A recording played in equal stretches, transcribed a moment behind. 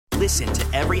Listen to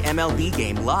every MLB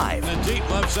game live. In the deep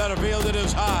left center field, it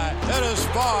is high, it is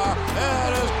far,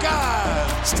 it is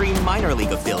gone. Stream minor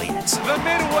league affiliates. The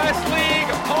Midwest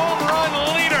League home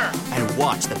run leader. And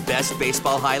watch the best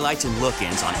baseball highlights and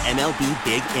look-ins on MLB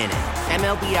Big Inning.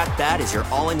 MLB At Bat is your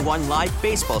all-in-one live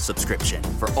baseball subscription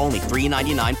for only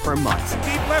 $3.99 per month.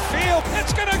 Deep left field,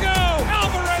 it's gonna go.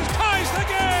 Alvarez ties the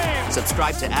game.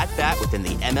 Subscribe to At Bat within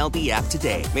the MLB app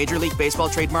today. Major League Baseball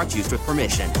trademarks used with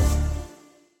permission.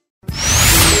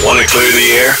 Want to clear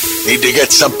the air? Need to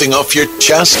get something off your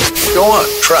chest? Go on,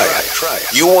 try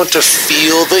it. You want to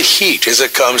feel the heat as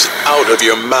it comes out of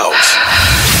your mouth.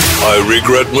 I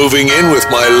regret moving in with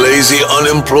my lazy,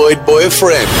 unemployed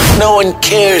boyfriend. No one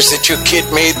cares that your kid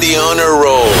made the honor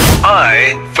roll.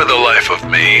 I, for the life of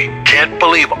me, can't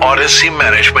believe Odyssey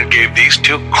Management gave these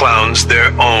two clowns their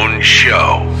own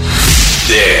show.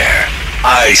 There.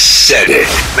 I said it.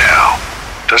 Now,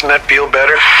 doesn't that feel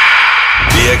better?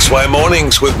 BXY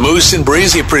Mornings with Moose and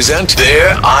Breezy present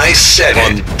There I Said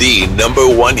It on the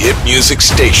 #1 hit music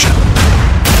station.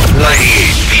 98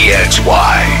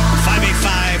 BXY.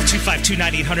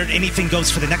 585-252-9800. Anything goes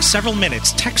for the next several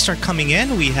minutes. Texts are coming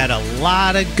in. We had a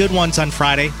lot of good ones on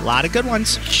Friday. A lot of good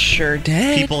ones. Sure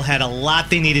did. People had a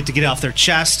lot they needed to get off their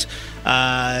chest.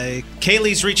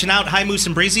 Kaylee's reaching out. Hi, Moose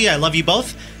and Breezy. I love you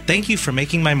both. Thank you for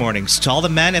making my mornings. To all the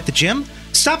men at the gym,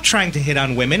 stop trying to hit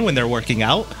on women when they're working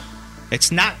out. It's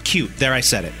not cute. There, I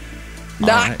said it.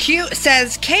 Not cute,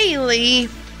 says Kaylee.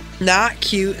 Not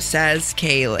cute, says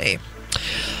Kaylee.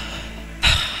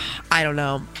 I don't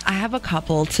know. I have a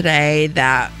couple today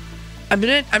that I'm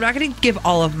not gonna give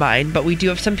all of mine, but we do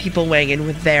have some people weighing in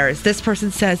with theirs. This person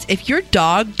says, if your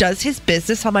dog does his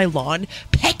business on my lawn,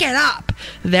 pick it up.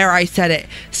 There, I said it.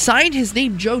 Signed his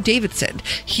name, Joe Davidson.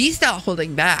 He's not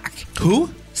holding back. Who?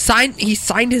 He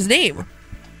signed his name.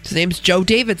 His name's Joe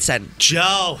Davidson.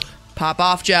 Joe. Pop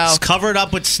off, Joe. It's covered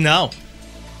up with snow.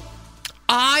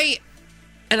 I'm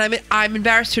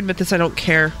embarrassed to admit this. I don't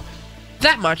care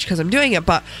that much because I'm doing it,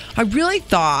 but I really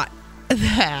thought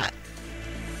that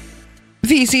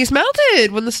VCs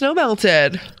melted when the snow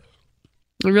melted.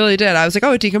 I really did. I was like,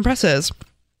 oh, it decompresses.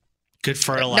 Good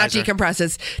fertilizer. Not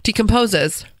decompresses,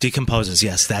 decomposes. Decomposes,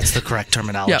 yes. That's the correct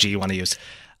terminology you want to use.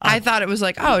 I thought it was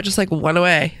like, oh, it just like went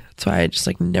away. That's why I just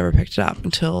like never picked it up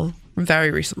until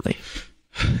very recently.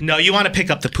 No, you want to pick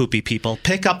up the poopy, people.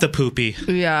 Pick up the poopy.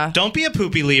 Yeah. Don't be a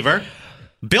poopy leaver.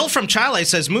 Bill from Chile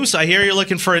says, Moose, I hear you're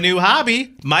looking for a new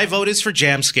hobby. My vote is for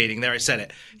jam skating. There, I said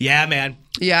it. Yeah, man.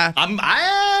 Yeah.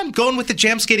 I am going with the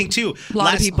jam skating, too. A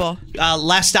lot of people.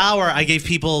 Last hour, I gave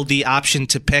people the option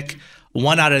to pick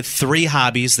one out of 3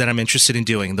 hobbies that I'm interested in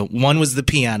doing. The one was the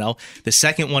piano. The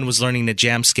second one was learning to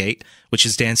jam skate, which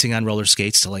is dancing on roller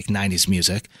skates to like 90s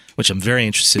music, which I'm very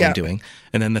interested in doing.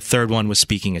 And then the third one was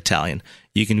speaking Italian.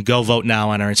 You can go vote now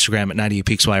on our Instagram at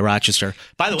 98PXY Rochester.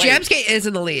 By the way, jam skate is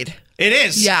in the lead. It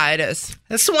is? Yeah, it is.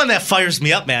 That's the one that fires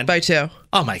me up, man. By 2.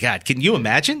 Oh my God. Can you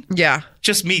imagine? Yeah.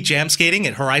 Just me jam skating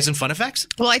at Horizon Fun Effects?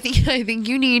 Well, I think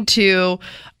you need to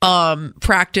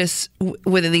practice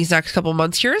within these next couple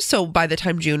months here. So by the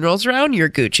time June rolls around, you're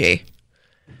Gucci.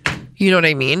 You know what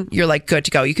I mean? You're like good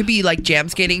to go. You could be like jam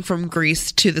skating from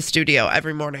Greece to the studio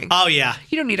every morning. Oh, yeah.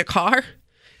 You don't need a car.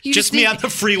 You just me on the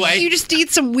freeway. You just need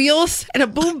some wheels and a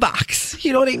boombox.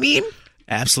 You know what I mean?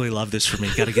 Absolutely love this for me.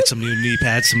 Got to get some new knee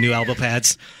pads, some new elbow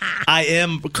pads. I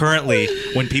am currently,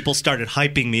 when people started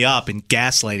hyping me up and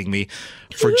gaslighting me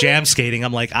for jam skating,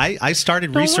 I'm like, I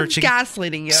started researching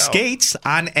gaslighting you. Skates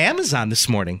on Amazon this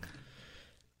morning.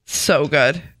 So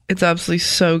good. It's absolutely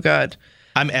so good.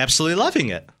 I'm absolutely loving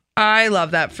it. I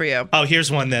love that for you. Oh,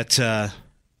 here's one that,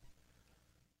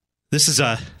 this is,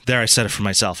 there I said it for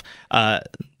myself.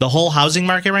 The whole housing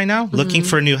market right now, looking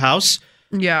for a new house.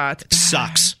 Yeah. It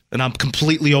sucks. And I'm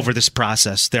completely over this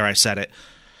process. There, I said it.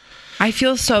 I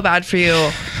feel so bad for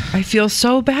you. I feel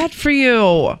so bad for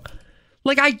you.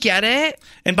 Like, I get it.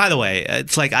 And by the way,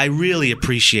 it's like I really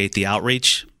appreciate the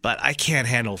outreach, but I can't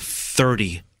handle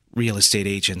 30 real estate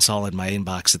agents all in my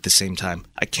inbox at the same time.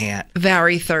 I can't.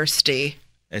 Very thirsty.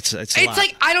 It's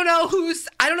like I don't know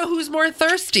who's more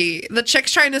thirsty. The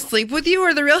chick's trying to sleep with you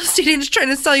or the real estate agent's trying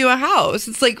to sell you a house.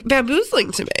 It's like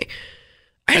bamboozling to me.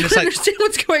 I don't understand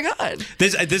what's going on.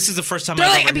 This is the first time They're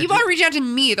like, people are reaching out to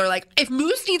me. They're like, if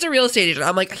Moose needs a real estate agent,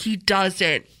 I'm like, he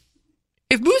doesn't.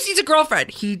 If Moose needs a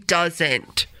girlfriend, he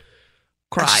doesn't.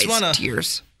 Cries,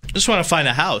 tears. Just want to find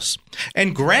a house.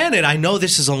 And granted, I know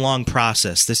this is a long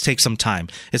process. This takes some time.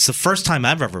 It's the first time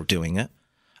I'm ever doing it.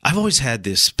 I've always had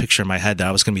this picture in my head that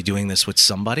I was going to be doing this with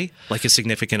somebody, like a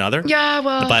significant other. Yeah,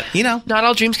 well, but you know, not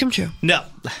all dreams come true. No.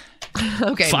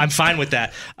 Okay. I'm fine with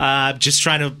that. Just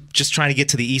trying to get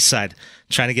to the east side.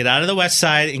 Trying to get out of the west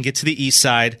side and get to the east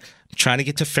side. Trying to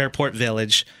get to Fairport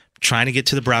Village. Trying to get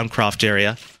to the Browncroft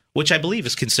area, which I believe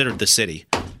is considered the city.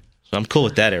 So I'm cool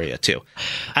with that area too.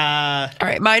 All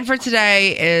right, mine for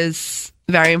today is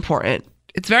very important.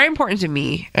 It's very important to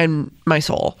me and my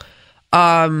soul.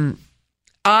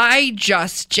 I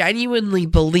just genuinely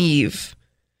believe,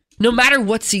 no matter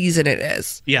what season it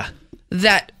is,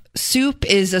 that soup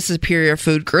is a superior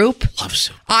food group. Love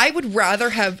soup. I would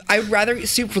rather eat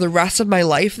soup for the rest of my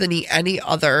life than eat any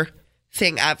other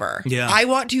thing ever. Yeah. I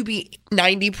want to be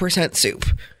 90% soup.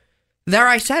 There,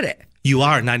 I said it. You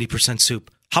are 90% soup.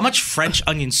 How much French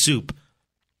onion soup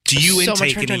do you So much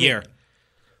intake French in a onion. year?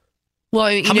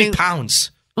 Well, How many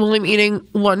pounds? Well, I'm eating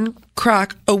one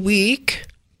crock a week,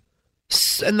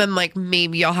 and then like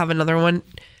maybe I'll have another one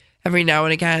every now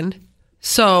and again.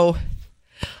 So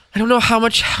I don't know how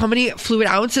many fluid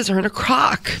ounces are in a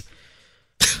crock.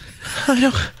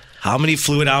 How many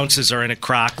fluid ounces are in a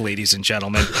crock, ladies and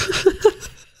gentlemen?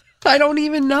 I don't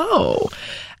even know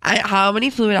how many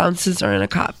fluid ounces are in a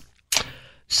cup.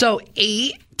 So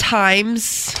 8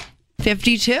 times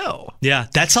 52. Yeah,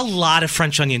 that's a lot of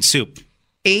French onion soup.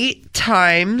 8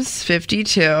 times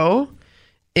 52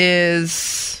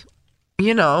 is,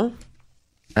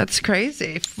 that's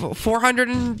crazy.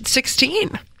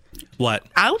 416 What?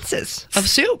 ounces of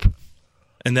soup.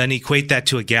 And then equate that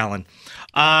to a gallon.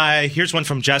 Here's one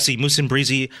from Jesse. Moose and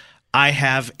Breezy, I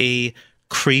have a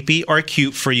creepy or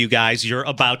cute for you guys. You're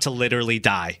about to literally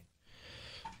die.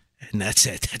 And that's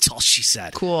it. That's all she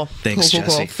said. Cool. Thanks, cool,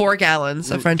 Jesse. 4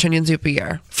 gallons of French onion soup a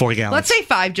year. 4 gallons. Let's say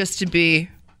 5 just to be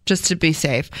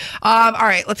safe. All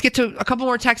right, let's get to a couple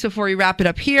more texts before we wrap it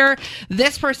up here.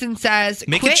 This person says,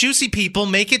 Make it juicy, people.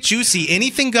 Make it juicy.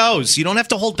 Anything goes. You don't have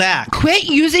to hold back. Quit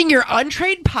using your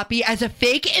untrained puppy as a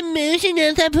fake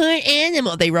emotional support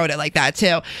animal. They wrote it like that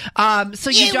too. So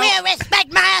you will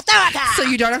respect my authority. So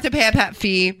you don't have to pay a pet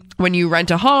fee when you rent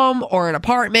a home or an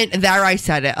apartment. There, I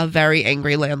said it. A very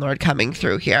angry landlord coming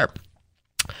through here.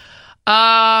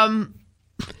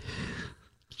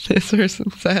 This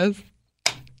person says,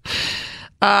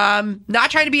 not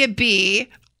trying to be a bee.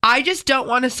 I just don't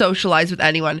want to socialize with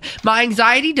anyone. My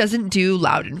anxiety doesn't do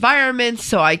loud environments,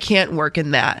 so I can't work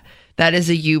in that. That is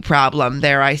a you problem.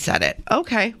 There, I said it.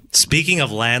 Okay. Speaking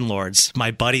of landlords, my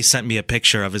buddy sent me a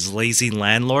picture of his lazy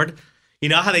landlord. You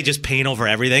know how they just paint over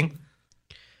everything?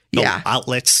 The Yeah.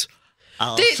 outlets.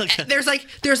 There's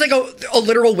like a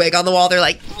literal wig on the wall. They're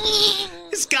like,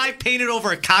 This guy painted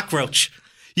over a cockroach.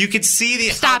 You could see the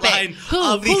Stop it. outline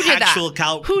Who? of the Who did that? actual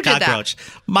Who did that? cockroach.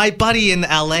 My buddy in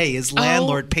LA, his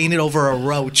landlord, painted over a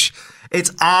roach.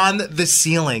 It's on the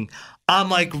ceiling. I'm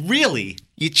like, really?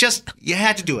 You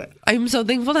had to do it. I'm so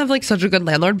thankful to have like such a good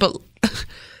landlord, but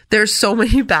there's so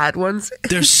many bad ones.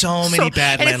 There's so many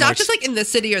bad and landlords. it's not just like in this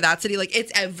city or that city, like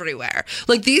it's everywhere.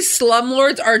 Like these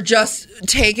slumlords are just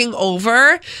taking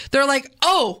over. They're like,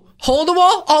 oh, hole in the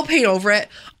wall, I'll paint over it.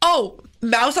 Oh,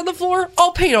 mouse on the floor,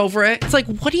 I'll paint over it. It's like,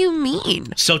 what do you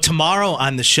mean? So tomorrow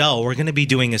on the show, we're going to be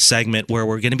doing a segment where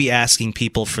we're going to be asking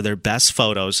people for their best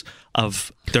photos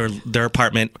of their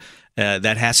apartment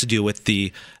that has to do with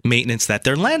the maintenance that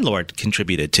their landlord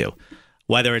contributed to.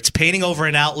 Whether it's painting over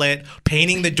an outlet,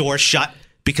 painting the door shut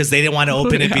because they didn't want to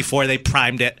open it before they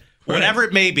primed it, whatever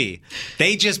it may be.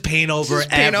 They just paint over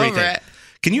paint everything. over it.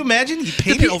 Can you imagine? You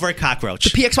painted over a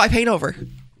cockroach. The PXY paint over.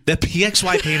 The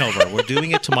PXY paint over. We're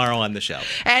doing it tomorrow on the show.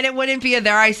 And it wouldn't be a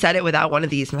There I Said It without one of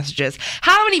these messages.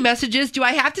 How many messages do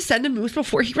I have to send to Moose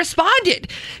before he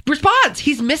responds?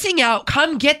 He's missing out.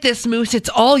 Come get this, Moose. It's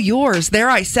all yours. There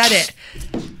I Said It.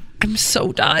 I'm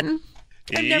so done.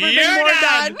 I've never been more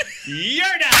done. You're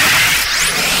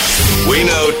done. We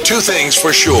know 2 things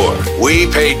for sure. We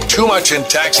pay too much in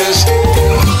taxes,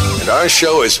 and our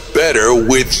show is better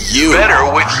with you.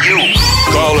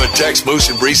 Call or text Moose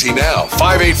and Breezy now.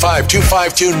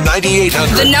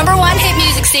 585-252-9800. The number 1 hit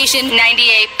music station,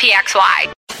 98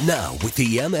 PXY. Now, with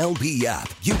the MLB app,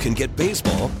 you can get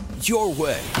baseball your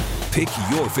way. Pick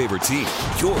your favorite team,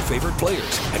 your favorite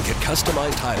players, and get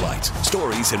customized highlights,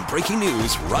 stories, and breaking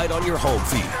news right on your home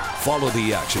feed. Follow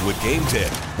the action with Game Day,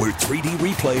 where 3D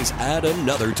replays add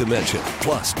another dimension.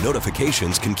 Plus,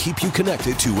 notifications can keep you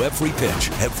connected to every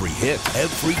pitch, every hit,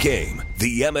 every game.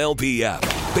 The MLB app.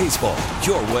 Baseball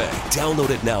your way. Download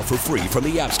it now for free from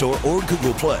the App Store or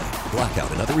Google Play.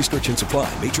 Blackout and other restrictions apply.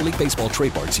 Major League Baseball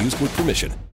trademarks used with permission.